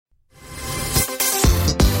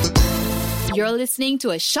You're listening to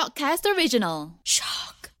a Shockcast original.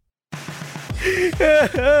 Shock.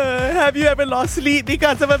 Have you ever lost sleep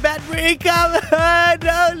because of a bad breakup?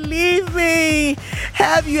 Don't leave me.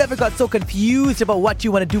 Have you ever got so confused about what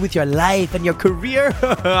you want to do with your life and your career?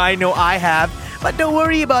 I know I have. But don't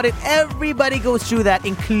worry about it. Everybody goes through that,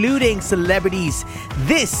 including celebrities.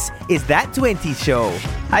 This is That 20s Show.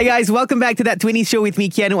 Hi guys, welcome back to That 20s Show with me,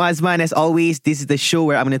 Kianu Azman. As always, this is the show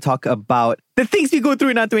where I'm going to talk about the things we go through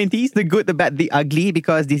in our 20s, the good, the bad, the ugly,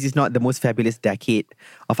 because this is not the most fabulous decade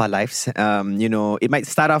of our lives. It might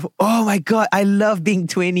start off, oh my God, I love being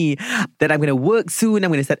 20. Then I'm going to work soon, I'm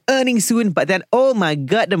going to start earning soon. But then, oh my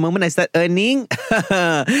God, the moment I start earning,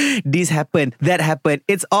 this happened, that happened.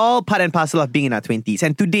 It's all part and parcel of being in our 20s.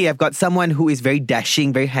 And today I've got someone who is very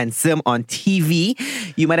dashing, very handsome on TV.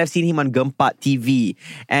 You might have seen him on Gempat TV.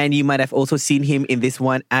 And you might have also seen him in this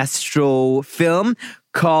one Astro film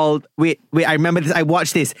called, wait, I remember this, I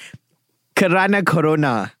watched this, Kerana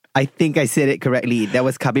Corona. I think I said it correctly. That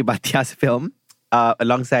was Kabir Bhatia's film.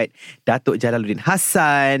 Alongside Datuk Jalaluddin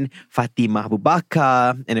Hassan, Fatimah Abu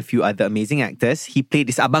Bakar, and a few other amazing actors. He played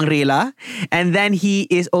this Abang Rela. And then he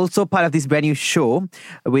is also part of this brand new show,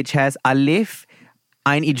 which has Alif,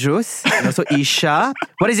 Ain Idrus, and also Isha.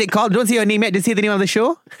 What is it called? Don't say your name yet. Just say the name of the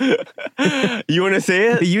show. You want to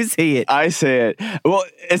say it? You say it. I say it. Well,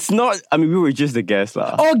 it's not, we were just the guests.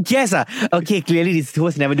 Oh, guess. Okay, clearly these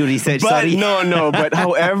hosts never do research. But sorry. No. But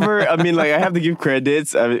however, I have to give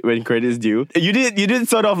credits when credits due. You did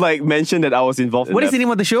sort of like mention that I was involved. What is the name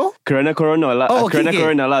of the show? Kerana Corona. Oh, okay. Kerana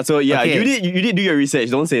Corona. So yeah, okay. you did do your research.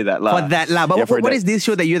 Don't say that For that lah. But yeah, what is this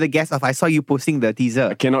show that you're the guest of? I saw you posting the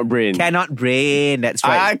teaser. Cannot Brain. Cannot Brain. That's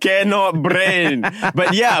right. I cannot brain.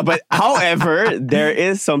 But however, there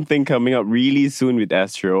is something coming up really soon with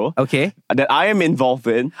Astro. Okay. That I am involved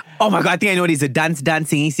in. Oh my God, I think I know this. The dance,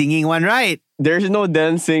 singing one, right? There's no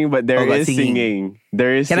dancing, but there is singing.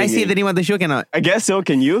 There is Can singing. I say the name of the show? Cannot? I guess so.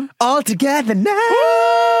 Can you? All Together Now.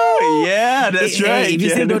 Woo! Yeah, that's right. Hey, if you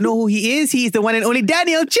still don't know who he is the one and only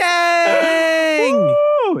Daniel Chang. Woo!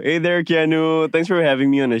 Hey there, Kianu. Thanks for having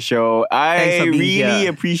me on the show. I really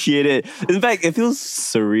appreciate it. In fact, it feels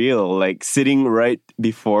surreal, like sitting right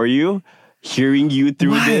before you, hearing you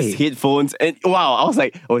through these headphones, and wow, I was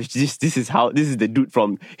like, oh, this is the dude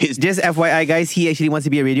from his. Just FYI, guys, he actually wants to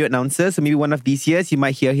be a radio announcer, so maybe one of these years you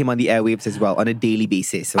might hear him on the airwaves as well on a daily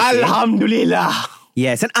basis. Okay? Alhamdulillah.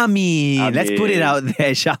 Yes, and Ameen. Let's put it out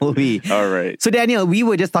there, shall we? All right. So Daniel, we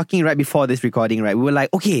were just talking right before this recording, right? We were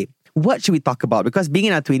like, okay, what should we talk about? Because being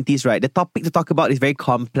in our 20s, right, the topic to talk about is very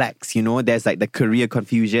complex, There's like the career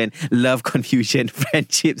confusion, love confusion,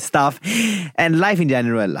 friendship stuff, and life in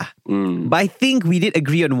general lah. But I think we did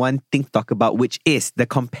agree on one thing to talk about, which is the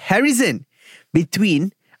comparison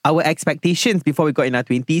between our expectations before we got in our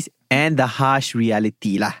 20s and the harsh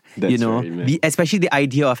reality lah. That's right, man. Especially the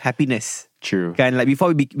idea of happiness. True. Kind of like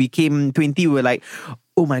before we became 20, we were like,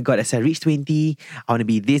 oh my God, as I reach 20, I want to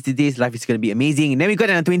be this, life is going to be amazing. And then we got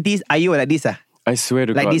in our 20s, are you like this? I swear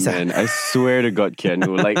to God, man. I swear to God,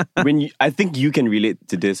 Kianu. Like, I think you can relate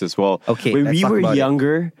to this as well. Okay, when let's we talk were about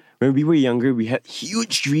younger, we had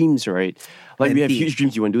huge dreams, right? Like, we have huge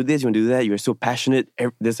dreams. You want to do this, you want to do that. You're so passionate.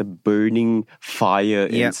 There's a burning fire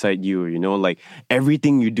inside you, Like,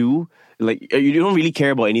 everything you do, like, you don't really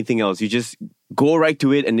care about anything else. You just go right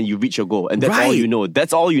to it and then you reach your goal. And that's all you know.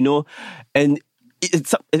 That's all you know. And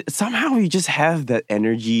somehow you just have that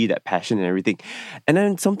energy, that passion and everything. And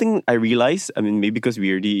then something I realized, maybe because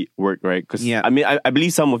we already work, right? Because I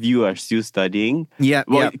believe some of you are still studying. Yeah.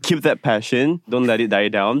 Keep that passion. Don't let it die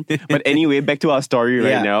down. But anyway, back to our story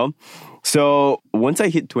right now. So once I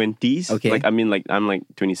hit 20s, I'm like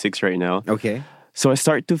 26 right now. Okay. So I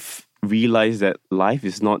start to realize that life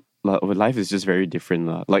is just very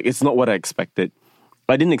different. Like, it's not what I expected.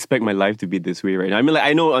 I didn't expect my life to be this way right now.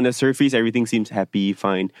 I know on the surface everything seems happy,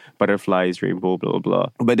 fine, butterflies, rainbow, blah, blah, blah.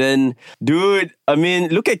 But then, dude,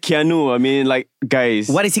 look at Kianu. Guys.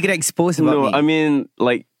 What is he going to expose about me?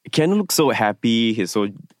 Kianu looks so happy. He's so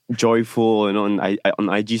joyful, on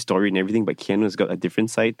IG story and everything. But Kianu's got a different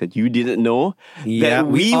side that you didn't know. Yeah, that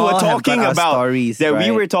we were talking about. Stories,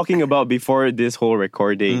 we were talking about before this whole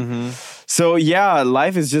recording. Mm-hmm. So yeah,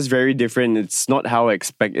 life is just very different. It's not how I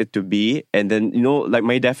expect it to be. And then, like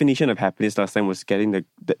my definition of happiness last time was getting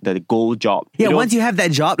the goal job. Yeah, once you have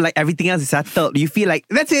that job, like everything else is settled. You feel like,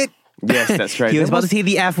 that's it. Yes, that's right. He was about to say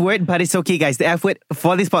the F word, but it's okay, guys. The F word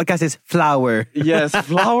for this podcast is flower. Yes,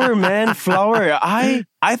 flower, man, flower.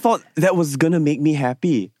 I thought that was gonna make me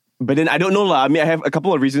happy. But then I don't know lah. I have a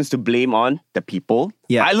couple of reasons to blame on the people.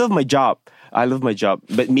 Yeah. I love my job. I love my job.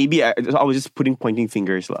 But maybe I was just pointing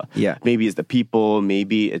fingers. Yeah. Maybe it's the people,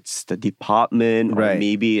 maybe it's the department, or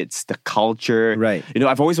maybe it's the culture. Right. You know,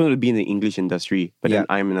 I've always wanted to be in the English industry, but then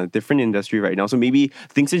I'm in a different industry right now. So maybe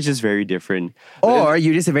things are just very different. Or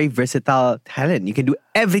you're just a very versatile talent. You can do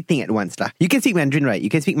everything at once. You can speak Mandarin, right? You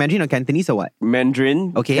can speak Mandarin or Cantonese or what?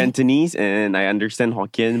 Mandarin, Cantonese, and I understand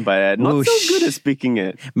Hokkien, but not so good at speaking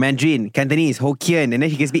it. Mandarin, Cantonese, Hokkien, and then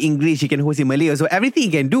he can speak English, he can host in Malay. So everything he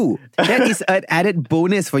can do. That is an added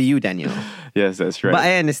bonus for you, Daniel. Yes, that's right. But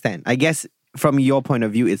I understand. I guess from your point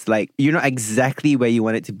of view, it's like you're not exactly where you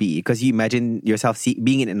want it to be because you imagine yourself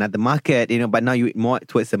being in another market, you know, but now you're more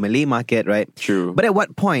towards the Malay market, right? True. But at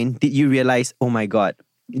what point did you realize, oh my God,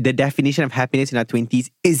 the definition of happiness in our 20s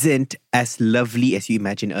isn't as lovely as you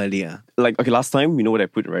imagined earlier? Like, okay, last time, you know what I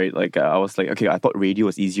put, right? Like, I was like, okay, I thought radio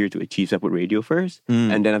was easier to achieve, so I put radio first.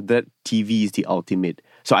 And then after that, TV is the ultimate.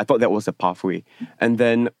 So I thought that was the pathway. And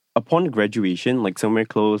then upon graduation, like somewhere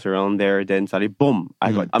close around there, then suddenly, boom,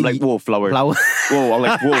 I'm like, whoa, flower. Whoa, I'm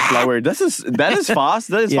like, whoa, flower. That is fast.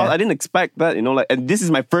 That is fast. I didn't expect that, you know, like, and this is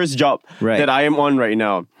my first job that I am on right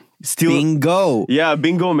now. Still, bingo. Yeah,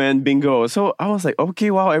 bingo, man, bingo. So I was like,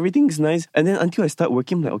 okay, wow, everything's nice. And then until I start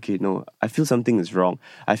working, I'm like, okay, no, I feel something is wrong.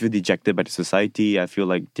 I feel dejected by the society. I feel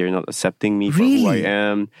like they're not accepting me for who I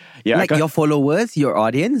am. Yeah, like your followers, your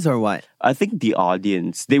audience, or what? I think the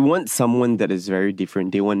audience, they want someone that is very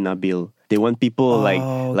different. They want Nabil. They want people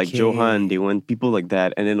like Johan. They want people like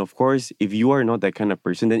that. And then, of course, if you are not that kind of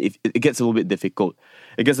person, then it gets a little bit difficult.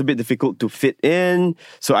 It gets a bit difficult to fit in.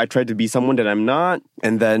 So I try to be someone that I'm not.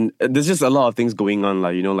 And then there's just a lot of things going on.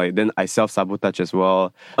 Like, you know, like then I self-sabotage as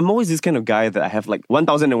well. I'm always this kind of guy that I have like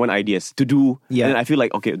 1,001 ideas to do. Yeah. And then I feel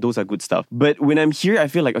like, okay, those are good stuff. But when I'm here, I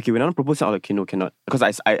feel like, okay, when I'm proposing, I'm like, okay, no, cannot. Because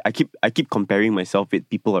I keep comparing myself with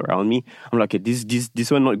people around me. I'm like, okay,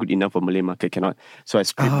 this one not good enough for Malay market, cannot. So I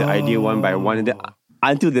scrape the idea one by one. And then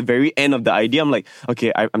until the very end of the idea, I'm like,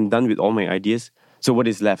 okay, I'm done with all my ideas. So what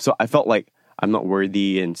is left? So I felt like I'm not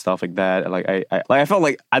worthy and stuff like that. Like I felt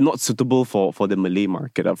like I'm not suitable for the Malay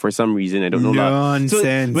market for some reason. I don't know.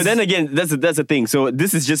 Nonsense. So, but then again, that's the thing. So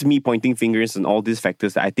this is just me pointing fingers on all these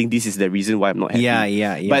factors. I think this is the reason why I'm not happy.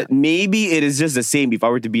 Yeah. But maybe it is just the same. If I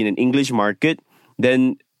were to be in an English market,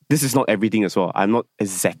 then this is not everything as well. I'm not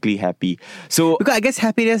exactly happy. So because I guess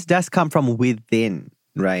happiness does come from within.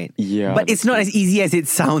 Right. Yeah. But it's not as easy as it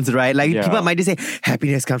sounds, right? Like people might just say,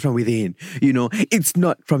 happiness comes from within. You know, it's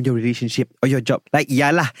not from your relationship or your job. Like,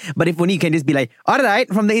 yeah lah. But if only you can just be like, all right,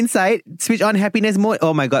 from the inside, switch on happiness mode.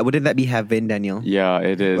 Oh my God, wouldn't that be heaven, Daniel? Yeah,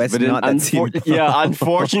 it is. But it's not that simple.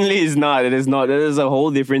 Unfortunately, it's not. It is not. It is a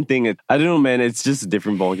whole different thing. I don't know, man. It's just a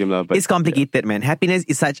different ballgame. But it's complicated, man. Happiness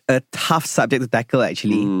is such a tough subject to tackle,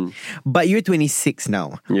 actually. But you're 26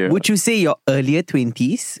 now. Yeah. Would you say your earlier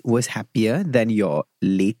 20s was happier than your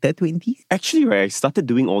later 20s? Actually, right, I started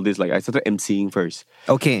doing all this, like I started emceeing first.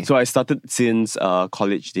 Okay. So I started since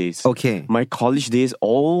college days. Okay. My college days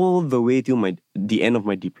all the way till the end of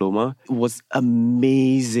my diploma was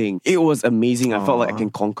amazing. It was amazing. I felt like I can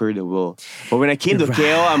conquer the world. But when I came to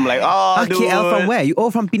KL, I'm like, dude. KL from where? You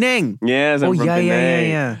from Penang? Yes, I'm from Penang.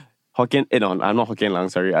 Yeah. Hokkien, no, I'm not Hokkien lang,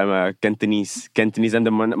 sorry. I'm a Cantonese. I'm the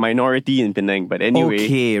minority in Penang. But anyway.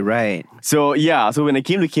 Okay, right. So when I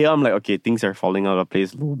came to KL, I'm like, okay, things are falling out of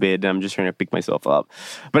place a little bit. I'm just trying to pick myself up.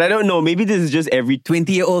 But I don't know, maybe this is just every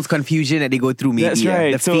 20-year-olds confusion that they go through, maybe. That's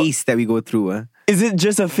right. The phase that we go through. Is it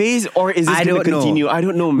just a phase or is it going to continue? I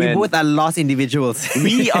don't know, man. We both are lost individuals.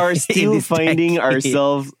 We are still finding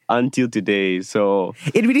ourselves until today. So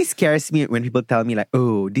it really scares me when people tell me like,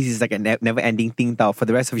 oh, this is like a never-ending thing now. For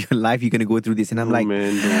the rest of your life, you're going to go through this. And I'm like,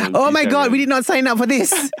 man, oh my God, we did not sign up for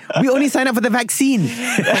this. We only signed up for the vaccine.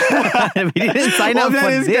 We didn't sign up for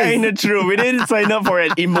this. That is kind of true. We didn't sign up for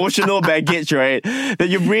an emotional baggage, right? That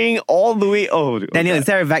you bring all the way. Oh, Daniel, is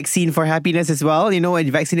there a vaccine for happiness as well? You know, when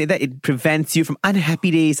you vaccinate that, it prevents you from unhappy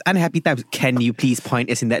days, unhappy times. Can you please point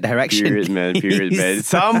us in that direction? Period, man.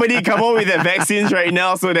 Somebody come up with the vaccines right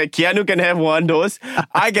now so that Keanu can have one dose.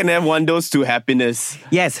 I can have one dose to happiness.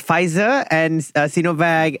 Yes, Pfizer and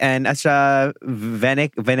Sinovac and AstraZeneca.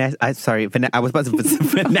 I was about to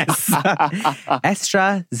Vanessa.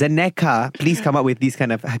 AstraZeneca. Please come up with these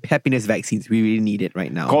kind of happiness vaccines. We really need it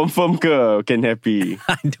right now. Confirm ke can happy?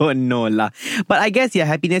 I don't know lah. But I guess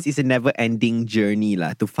happiness is a never-ending journey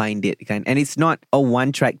lah to find it. And it's not a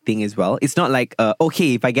one-track thing as well. It's not like,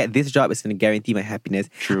 okay, if I get this job, it's going to guarantee my happiness.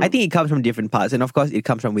 True. I think it comes from different parts. And of course, it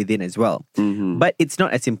comes from from within as well. But it's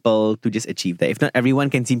not as simple to just achieve that. If not, everyone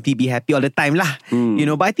can simply be happy all the time lah. You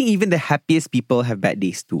know, but I think even the happiest people have bad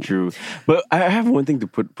days too. True. But I have one thing to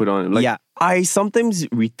put on. Like, I sometimes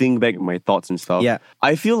rethink back my thoughts and stuff. Yeah.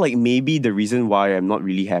 I feel like maybe the reason why I'm not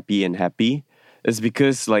really happy is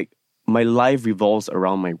because like my life revolves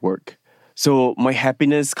around my work. So my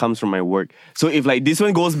happiness comes from my work. So if like this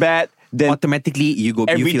one goes bad, then automatically you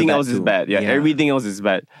everything feel else is bad. Yeah, everything else is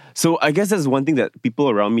bad. So I guess that's one thing that people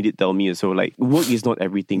around me did tell me. So like, work is not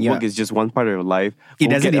everything. Work is just one part of your life. It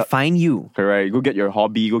doesn't define you. Correct. Go get your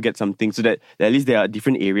hobby. Go get something so that at least there are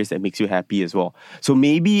different areas that makes you happy as well. So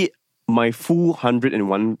maybe my full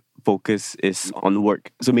 101 focus is on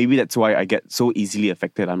work. So maybe that's why I get so easily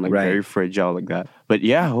affected. I'm like very fragile like that. But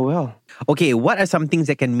yeah, oh well. Okay, what are some things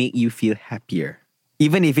that can make you feel happier?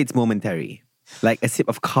 Even if it's momentary. Like a sip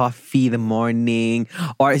of coffee in the morning.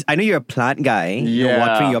 Or I know you're a plant guy. You're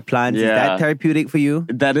watering your plants. Is that therapeutic for you?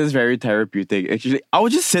 That is very therapeutic. Actually, I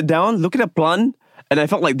would just sit down, look at a plant, and I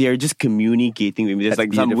felt like they're just communicating with me. There's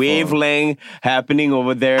like some wavelength happening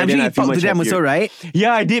over there. I'm sure you talked to them also, right?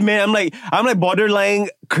 Yeah, I did, man. I'm like borderline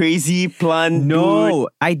crazy plant dude.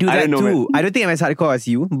 I do that too. I don't think I'm as hardcore as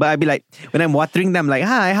you, but I'd be like, when I'm watering them, like,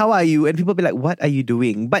 hi, how are you? And people be like, what are you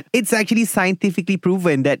doing? But it's actually scientifically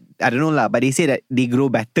proven that, I don't know lah, but they say that they grow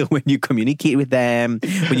better when you communicate with them,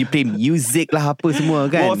 when you play music lah, apa semua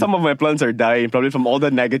kan. Well, some of my plants are dying, probably from all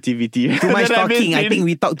the negativity. Too much talking. I think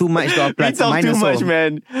we talk too much to our plants. We talk too much,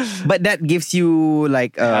 man. But that gives you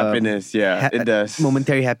like happiness, it does.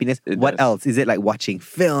 Momentary happiness. What else? Is it like watching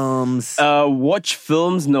films? Watch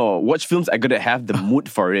films? No. Watch films, I gotta have the mood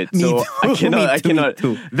for it. So I cannot.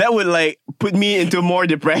 That would like put me into more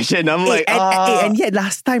depression. I'm and yet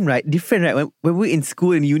last time, right? Different, right? When we were in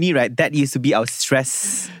school and uni, right? That used to be our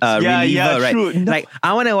stress reliever, right? True. Like,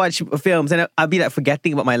 I want to watch films and I'll be like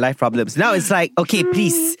forgetting about my life problems. Now it's like, okay,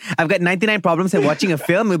 please, I've got 99 problems and watching a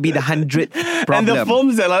film will be the 100th problem. And the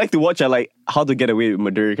films that I like to watch are like How to Get Away with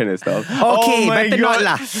Murder kind of stuff. Okay, better not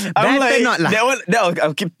lah. Better not lah.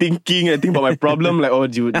 I'll keep thinking and think about my problem. Like, oh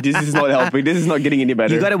dude, this is not helping. This is not getting any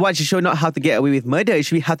better. You gotta watch the show, not How to Get Away with Murder. It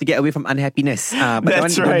should be How to Get Away from Unhappiness. But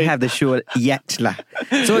That's don't have the show yet lah.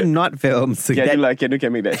 So not films. So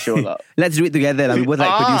can make that show lah. Let's do it together lah. We both like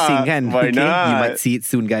producing kan. Why not? You might see it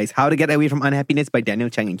soon, guys. How to Get Away from Unhappiness by Daniel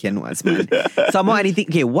Chang and Keanu Asman. Some more anything.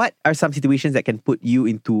 Okay, what are some situations that can put you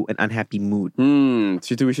into an unhappy mood?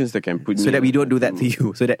 Situations that can put me so that we don't do that to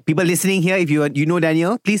you. So that people listening here, if you know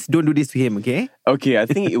Daniel, please don't do this to him, okay? Okay, I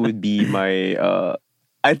think it would be my...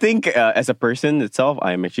 I think as a person itself,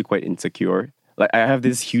 I'm actually quite insecure. Like I have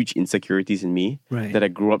these huge insecurities in me that I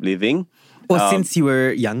grew up living. Since you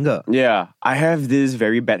were younger. Yeah. I have this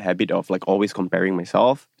very bad habit of like always comparing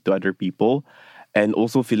myself to other people and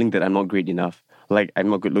also feeling that I'm not great enough. Like, I'm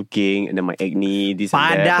not good looking, and then my acne, this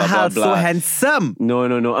and that, blah, blah, blah. So handsome. No.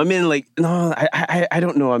 I mean, like, no, I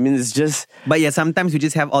don't know. I mean, it's just... But yeah, sometimes we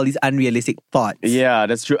just have all these unrealistic thoughts. Yeah,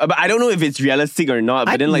 that's true. But I don't know if it's realistic or not.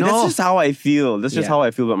 But then, like, that's just how I feel. That's just how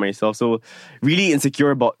I feel about myself. So, really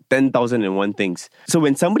insecure about 10,001 things. So,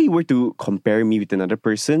 when somebody were to compare me with another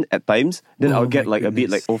person at times, then I'll get, like, a bit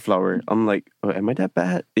like, oh, flower. I'm like, oh, am I that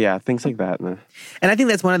bad? Yeah, things like that. Man. And I think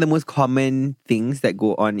that's one of the most common things that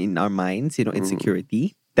go on in our minds, you know, insecurity.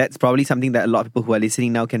 That's probably something that a lot of people who are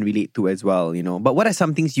listening now can relate to as well, you know. But what are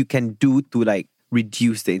some things you can do to like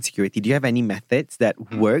reduce the insecurity? Do you have any methods that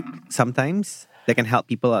work sometimes that can help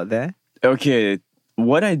people out there? Okay,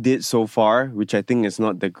 what I did so far, which I think is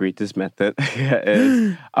not the greatest method,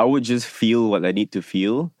 is I would just feel what I need to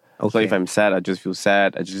feel. Okay. So if I'm sad, I just feel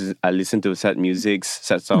sad. I listen to sad music,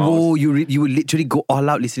 sad songs. Oh, you would literally go all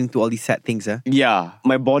out listening to all these sad things, huh? Yeah.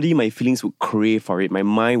 My body, my feelings would crave for it. My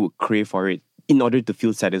mind would crave for it in order to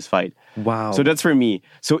feel satisfied. Wow. So that's for me.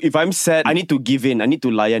 So if I'm sad, I need to give in. I need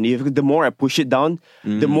to lie. And the more I push it down,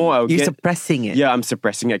 the more I'll You're suppressing it. Yeah, I'm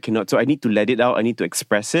suppressing it. I cannot. So I need to let it out. I need to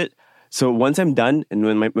express it. So once I'm done, and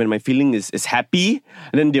when my feeling is happy,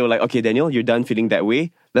 and then they're like, okay, Daniel, you're done feeling that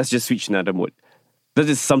way. Let's just switch another mode. That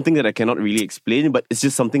is something that I cannot really explain, but it's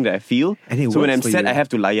just something that I feel. So when I'm sad, I have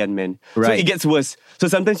to layan, man. Right. So it gets worse. So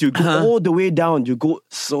sometimes you go all the way down. You go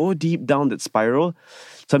so deep down that spiral.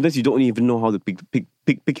 Sometimes you don't even know how to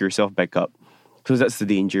pick yourself back up. So that's the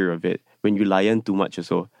danger of it. When you layan too much or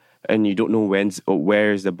so, and you don't know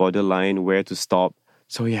where is the borderline, where to stop.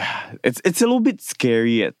 So yeah, it's a little bit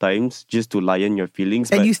scary at times just to layan your feelings.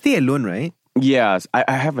 And you stay alone, right? Yes,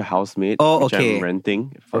 I have a housemate which I'm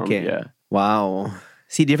renting from. Okay. Yeah. Wow.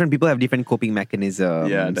 See, different people have different coping mechanisms.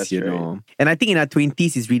 Yeah, that's you right. know. And I think in our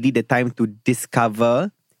 20s is really the time to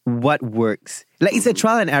discover what works. Like it's a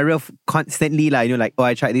trial and error constantly. Like, you know, like, oh,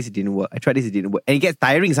 I tried this, it didn't work. I tried this, it didn't work. And it gets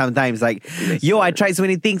tiring sometimes. Like, I tried so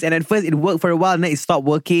many things and at first it worked for a while and then it stopped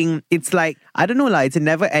working. It's like, I don't know, like, it's a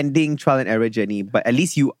never-ending trial and error journey. But at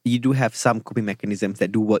least you do have some coping mechanisms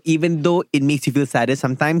that do work. Even though it makes you feel sadder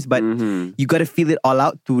sometimes, but you got to feel it all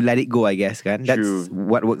out to let it go, I guess. Kan? That's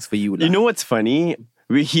what works for you. You know what's funny?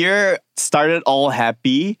 We here started all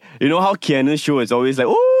happy. You know how Keanu's show is always like,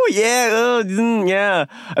 oh yeah, yeah.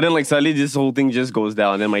 And then like suddenly this whole thing just goes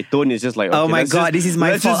down. And my tone is just like, okay, oh my God, this is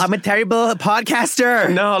my fault. I'm a terrible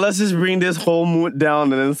podcaster. No, let's just bring this whole mood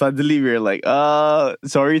down. And then suddenly we're like,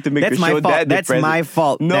 sorry to make the show that That's depressing. my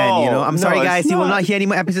fault. No, then, you know, I'm sorry guys. You will not not hear any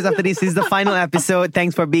more episodes after this. This is the final episode.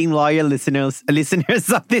 Thanks for being loyal listeners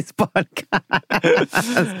of this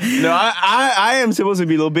podcast. No, I am supposed to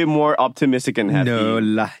be a little bit more optimistic and happy. No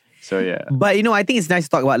lah. So yeah. But you know, I think it's nice to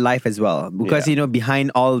talk about life as well because you know,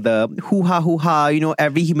 behind all the hoo-ha, you know,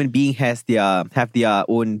 every human being have their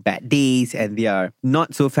own bad days and their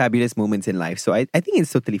not so fabulous moments in life. So I think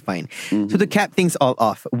it's totally fine. So to cap things all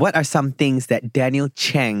off, what are some things that Daniel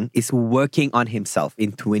Cheng is working on himself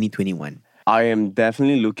in 2021? I am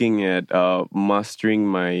definitely looking at mastering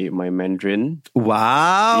my Mandarin.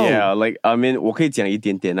 Wow. Yeah, like I mean, 我可以讲一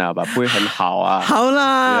点点啊, but 不会很好啊。好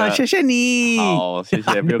啦，谢谢你。好，谢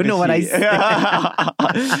谢，不 I don't know what I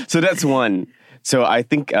said. So that's one. So I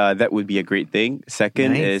think that would be a great thing.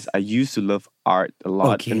 Second is I used to love art a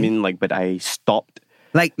lot. Okay. I mean, like, but I stopped.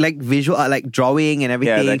 Like visual art, like drawing and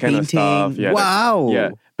everything, Yeah, that kind painting. of stuff. Yeah, wow. Yeah.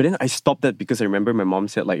 But then I stopped that because I remember my mom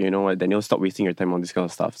said, like, you know what, Daniel, stop wasting your time on this kind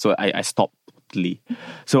of stuff. So I stopped totally.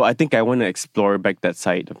 So I think I want to explore back that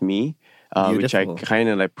side of me. Which I kind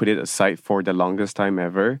of like put it aside for the longest time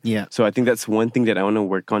ever. Yeah. So I think that's one thing that I want to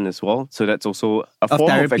work on as well. So that's also a Of form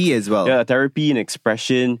therapy of as well. Yeah, therapy and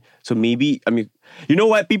expression. So maybe, I mean, you know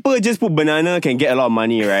what? People just put banana can get a lot of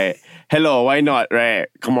money, right? Hello, why not, right?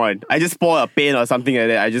 Come on. I just pour a pen or something like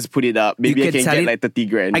that. I just put it up. Maybe I can get like 30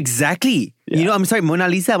 grand. Exactly. Yeah. You know, I'm sorry, Mona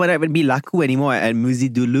Lisa might not even be laku anymore at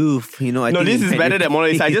Musée du Louvre. You know, I No, think this is better than Mona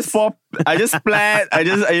Lisa. I just splat,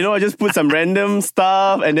 I just put some random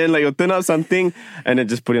stuff and then like you'll turn out something and then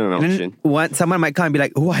just put it on an auction. Someone might come and be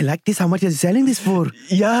like, oh, I like this. How much are you selling this for?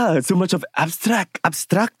 Yeah, so much of abstract.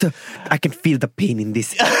 I can feel the pain in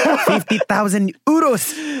this. 50,000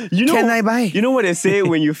 euros. Can I buy? You know what they say?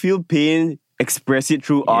 When you feel pain, express it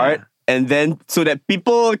through art. And then so that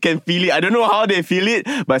people can feel it. I don't know how they feel it,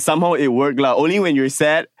 but somehow it worked. Only when you're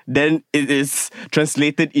sad, then it is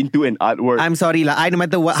translated into an artwork. I'm sorry, no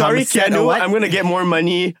matter what. Sorry, Keanu, I'm going to get more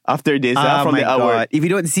money after this from the artwork. God. If you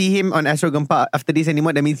don't see him on Astro Gempa after this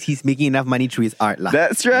anymore, that means he's making enough money through his art.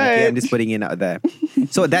 That's right. Okay, I'm just putting it out there.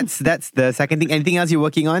 So that's the second thing. Anything else you're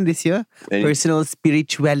working on this year? Personal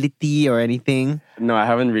spirituality or anything? No, I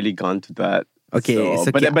haven't really gone to that. Okay,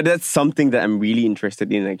 so, but that's something that I'm really interested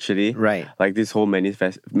in actually. Right. Like this whole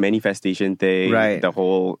manifestation thing. Right. The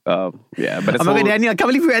whole, But oh my God, Daniel, I can't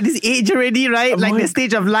believe we're at this age already, right? Like the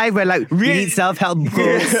stage of life where like we need self-help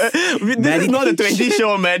books. This is not the 20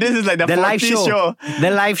 show, man. This is like the 40 live show.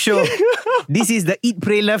 The live show. This is the Eat,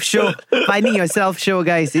 Pray, Love show. Finding yourself show,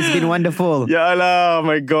 guys. It's been wonderful. Yeah, oh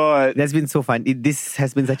my God. That's been so fun. This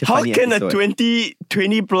has been such a funny episode. episode. How can a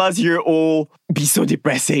 20 plus year old be so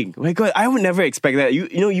depressing? Oh my God, I would never expect that. You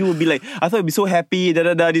know, you would be like, I thought you'd be so happy,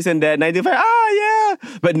 this and that. 95, yeah.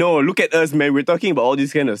 But no, look at us, man. We're talking about all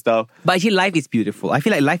this kind of stuff. But actually, life is beautiful. I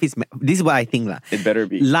feel like life is, this is what I think. It better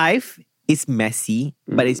be. Life is messy,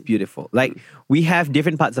 but it's beautiful. Like, we have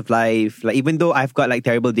different parts of life. Like, even though I've got like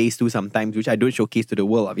terrible days too sometimes, which I don't showcase to the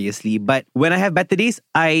world, obviously. But when I have better days,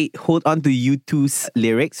 I hold on to U2's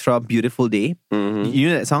lyrics from Beautiful Day. Mm-hmm. You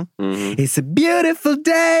know that song? Mm-hmm. It's a beautiful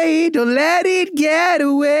day, don't let it get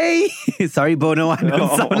away. Sorry, Bono, I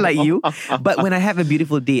don't sound like you. But when I have a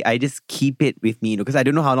beautiful day, I just keep it with me, because I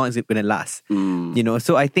don't know how long it's going to last. You know,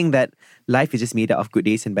 so I think that life is just made up of good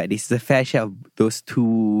days and bad days. It's a fair share of those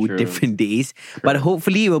two different days. But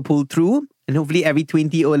hopefully we'll pull through. And hopefully every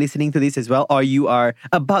 20-year-old listening to this as well, or you are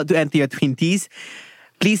about to enter your 20s,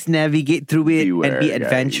 please navigate through it and be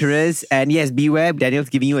adventurous. Guys. And yes, beware. Daniel's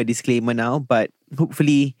giving you a disclaimer now, but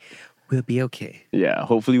hopefully we'll be okay. Yeah,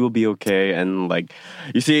 hopefully we'll be okay. And like,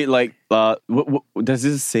 you see, like, what there's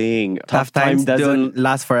this saying, tough times don't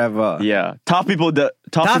last forever. Yeah, tough people do.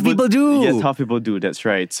 Yes, tough people do. That's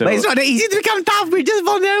right. So, but it's not that easy to become tough. We're just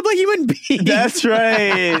vulnerable human beings. That's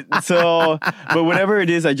right. So, but whatever it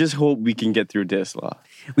is, I just hope we can get through this.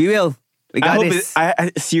 We will.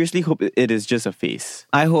 I seriously hope it is just a phase.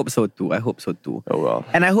 I hope so too. Oh well.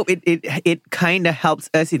 And I hope it kind of helps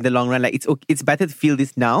us in the long run. Like it's better to feel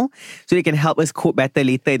this now so it can help us cope better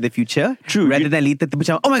later in the future. True. Rather than later to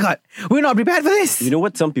become, oh my God, we're not prepared for this. You know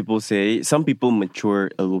what some people say? Some people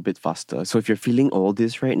mature a little bit faster. So if you're feeling all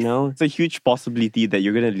this right now, it's a huge possibility that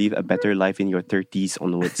you're going to live a better life in your 30s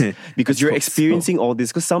onwards. Because you're experiencing all this.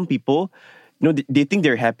 Because some people, they think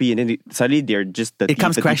they're happy and then suddenly they're just 30, it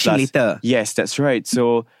comes 30 crashing plus. later. Yes, that's right.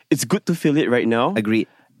 So it's good to feel it right now. Agreed.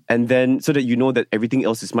 And then so that you know that everything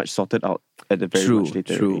else is much sorted out at a very much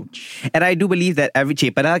later age. And I do believe that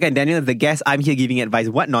padahal kan Daniel is the guest, I'm here giving advice.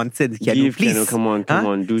 What nonsense, Keanu? Please. Keanu, come on.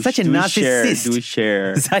 Such a narcissist. Do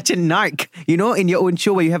share. Such a narc. In your own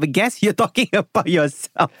show where you have a guest, you're talking about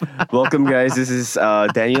yourself. Welcome, guys. This is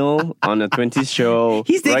Daniel on the 20s show.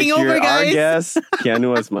 He's taking over, guys. Our guest,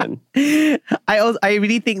 Keanu Osman. I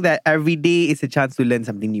really think that every day is a chance to learn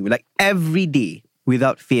something new. Like every day,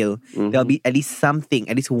 without fail, there'll be at least one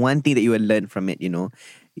thing that you will learn from it,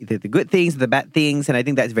 The good things, the bad things, and I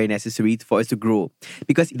think that's very necessary for us to grow.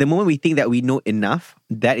 Because the moment we think that we know enough,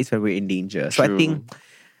 that is when we're in danger. So I think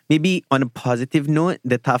maybe on a positive note,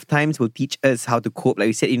 the tough times will teach us how to cope. Like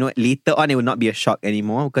you said, later on it will not be a shock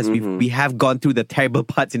anymore because we have gone through the terrible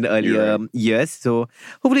parts in the earlier years. So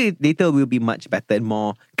hopefully later we'll be much better and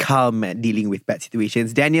more calm at dealing with bad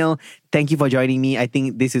situations. Daniel, thank you for joining me. I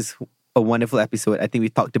think this is a wonderful episode. I think we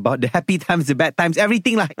talked about the happy times, the bad times,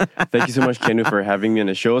 everything like. Thank you so much, Keanu, for having me on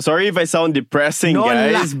the show. Sorry if I sound depressing,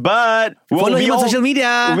 guys, but follow him on social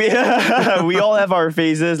media. We all have our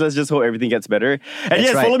phases. Let's just hope everything gets better. And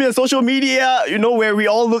follow me on social media. Where we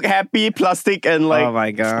all look happy, plastic, and oh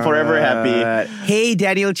my God, forever happy. Hey,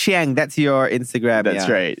 Daniel Chiang, that's your Instagram. That's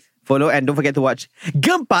right. Follow and don't forget to watch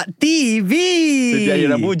Gempak TV. Setiap hari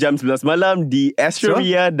Rabu jam 11 malam di Astro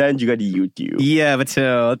Ria dan juga di YouTube. Ya,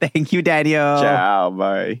 betul. Thank you, Daniel. Ciao,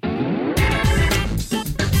 bye.